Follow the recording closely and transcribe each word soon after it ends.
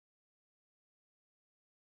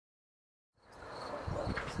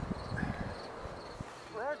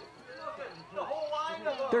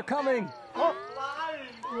They're coming. Oh.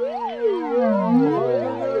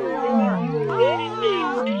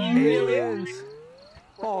 Aliens.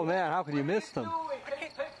 Oh man, how can you miss them?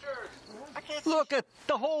 Look at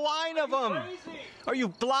the whole line of them. Are you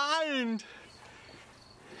blind?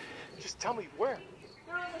 Just tell me where.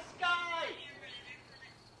 They're in the sky.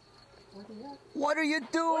 What are you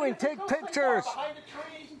doing? Take pictures. Behind the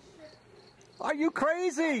trees. Are you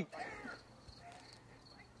crazy?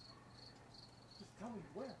 Just tell me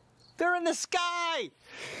where. They're in the sky.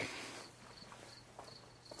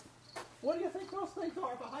 What do you think those things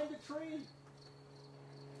are behind the tree?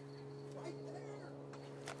 Right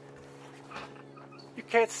there. You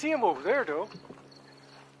can't see them over there, though.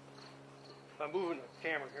 I'm moving the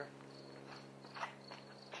camera here.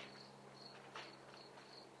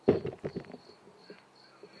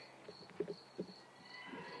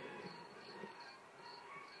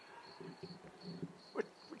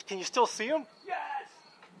 Can you still see them? Yes!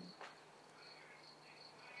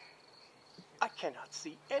 I cannot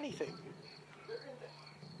see anything. They're in there.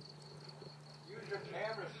 Use your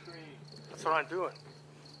camera screen. That's what I'm doing.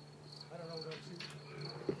 I don't know what I'm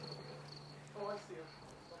seeing. Oh, I see them.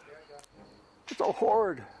 Okay, I got them. It's a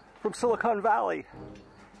horde from Silicon Valley.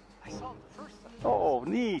 I saw them the first time. Oh,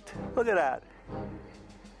 neat. Look at that.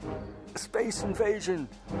 Space invasion.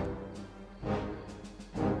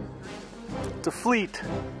 It's a fleet.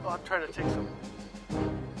 Oh, I'm trying to take some.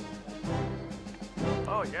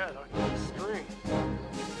 Oh, yeah, the string.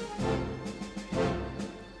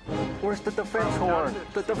 Where's the defense horn?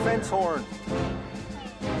 The defense horn.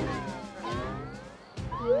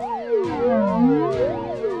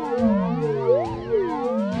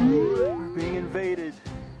 We're being invaded.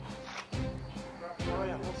 Oh,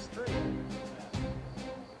 yeah, whole string.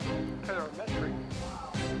 Kind of metric.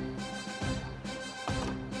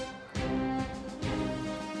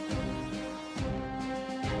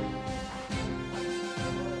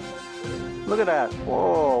 Look at that.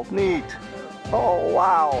 Whoa, neat. Oh,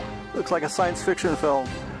 wow. Looks like a science fiction film.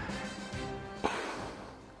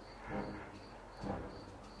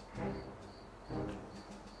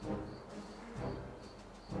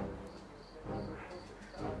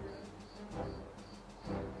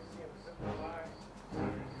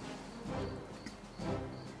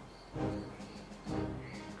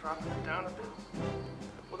 Dropping it down a bit.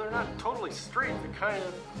 Well, they're not totally straight. They're kind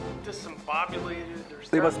of discombobulated.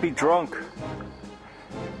 They must be drunk. Come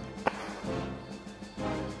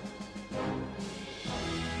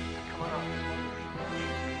on.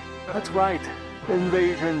 That's right.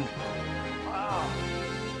 Invasion. Wow.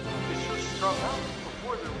 They sure strung out.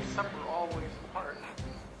 Before they were separate all ways apart.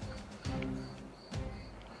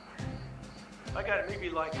 I got it maybe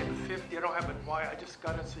like at 50. I don't have it wide. I just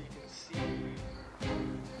got it so you can see.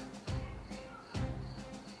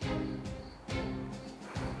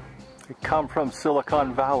 They come from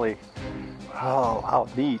Silicon Valley. Oh, how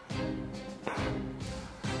neat.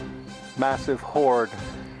 Massive horde.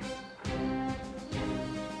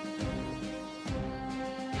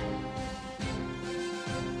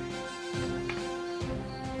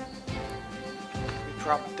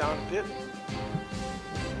 Drop it down a bit.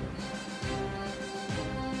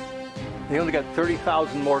 They only got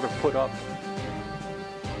 30,000 more to put up.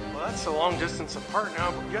 Well, that's a long distance apart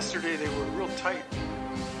now, but yesterday they were real tight.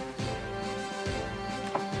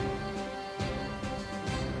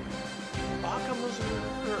 How come those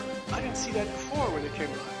are, I didn't see that before when they came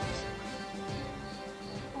by.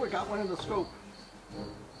 Oh, I got one in the scope.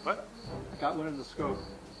 What? I got one in the scope.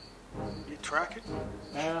 You track it?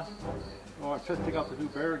 Yeah. Oh, I'm testing out the new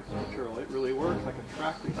bearings material. It really works. I can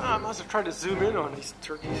track these. I must have tried to zoom in on these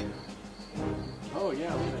turkeys. Oh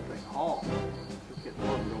yeah, look at that thing. Oh.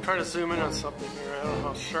 I'm trying to zoom in on something here. I don't know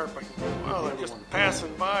how sharp I can go. Oh, they're just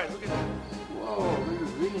passing by. Look at that. Whoa, they're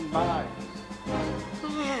just zooming by.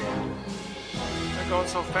 They're going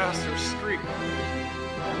so fast, they're streaked.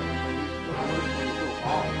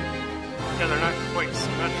 Yeah, they're not quite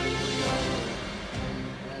symmetric.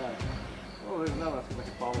 Yeah. Oh, there's another one I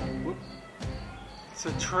can follow. Whoop. It's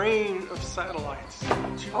a train of satellites.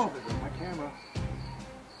 Oh, there's my camera.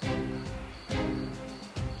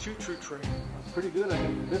 Choo-choo train. That's pretty good. I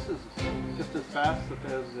think this is just as fast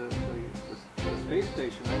as the space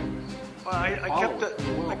station. Well,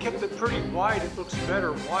 I kept it pretty wide. It looks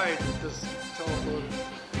better wide with this telephone.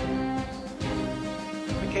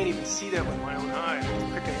 I can't even see that with my own eye.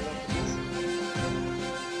 I'm picking it up with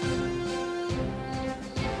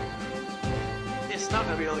this. It's not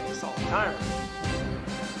going to be like this all the time.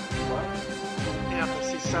 What? Yeah, if I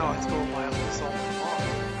see satellites going by like this all the time.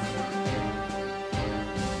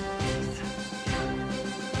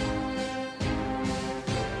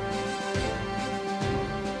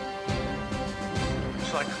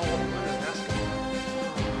 I call him and ask him.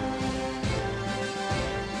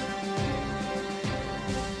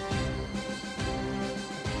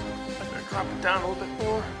 I'm gonna drop it down a little bit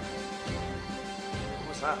more.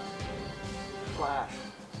 What's that? Flash.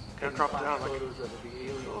 Gotta drop it down like Photos of the a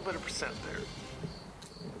alien. little bit of percent there.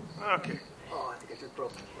 Okay. Oh, I think I just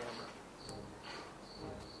broke the camera.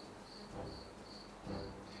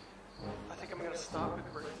 I think I'm gonna stop it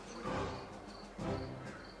right before you.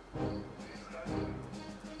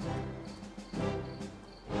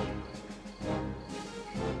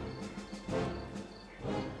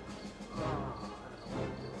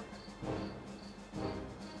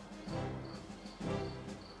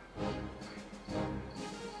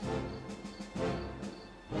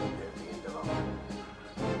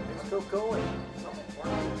 It's still going.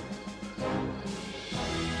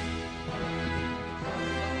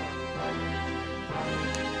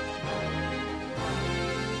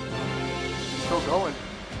 Still going.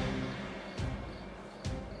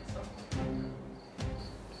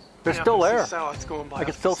 They're still there. Satellites going by. I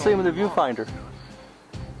can still see them in the viewfinder.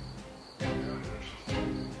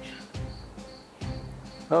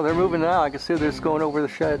 Oh, they're moving now. I can see they're just going over the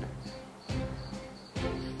shed.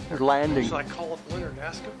 They're landing. Should I call up Leonard and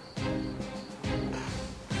ask him?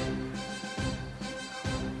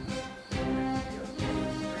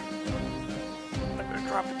 I'm gonna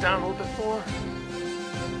drop it down a little bit more.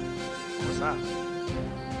 What's that?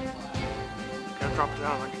 Gotta drop it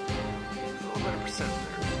down like a little bit of percent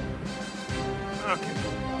there. Okay.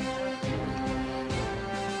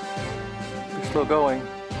 They're still going.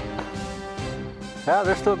 Yeah,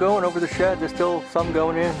 they're still going over the shed. There's still some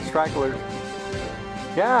going in, stragglers.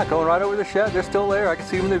 Yeah, going right over the shed. They're still there. I can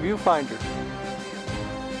see them in the viewfinder.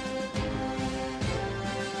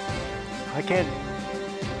 I can't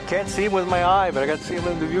see them with my eye, but I got to see them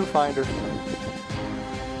in the viewfinder.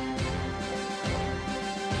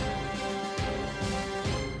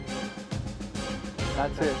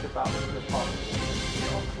 That's it.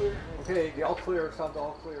 Okay, the all clear. Sounds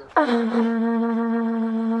all clear. The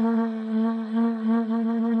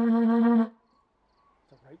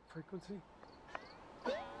right frequency?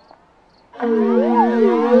 Oh,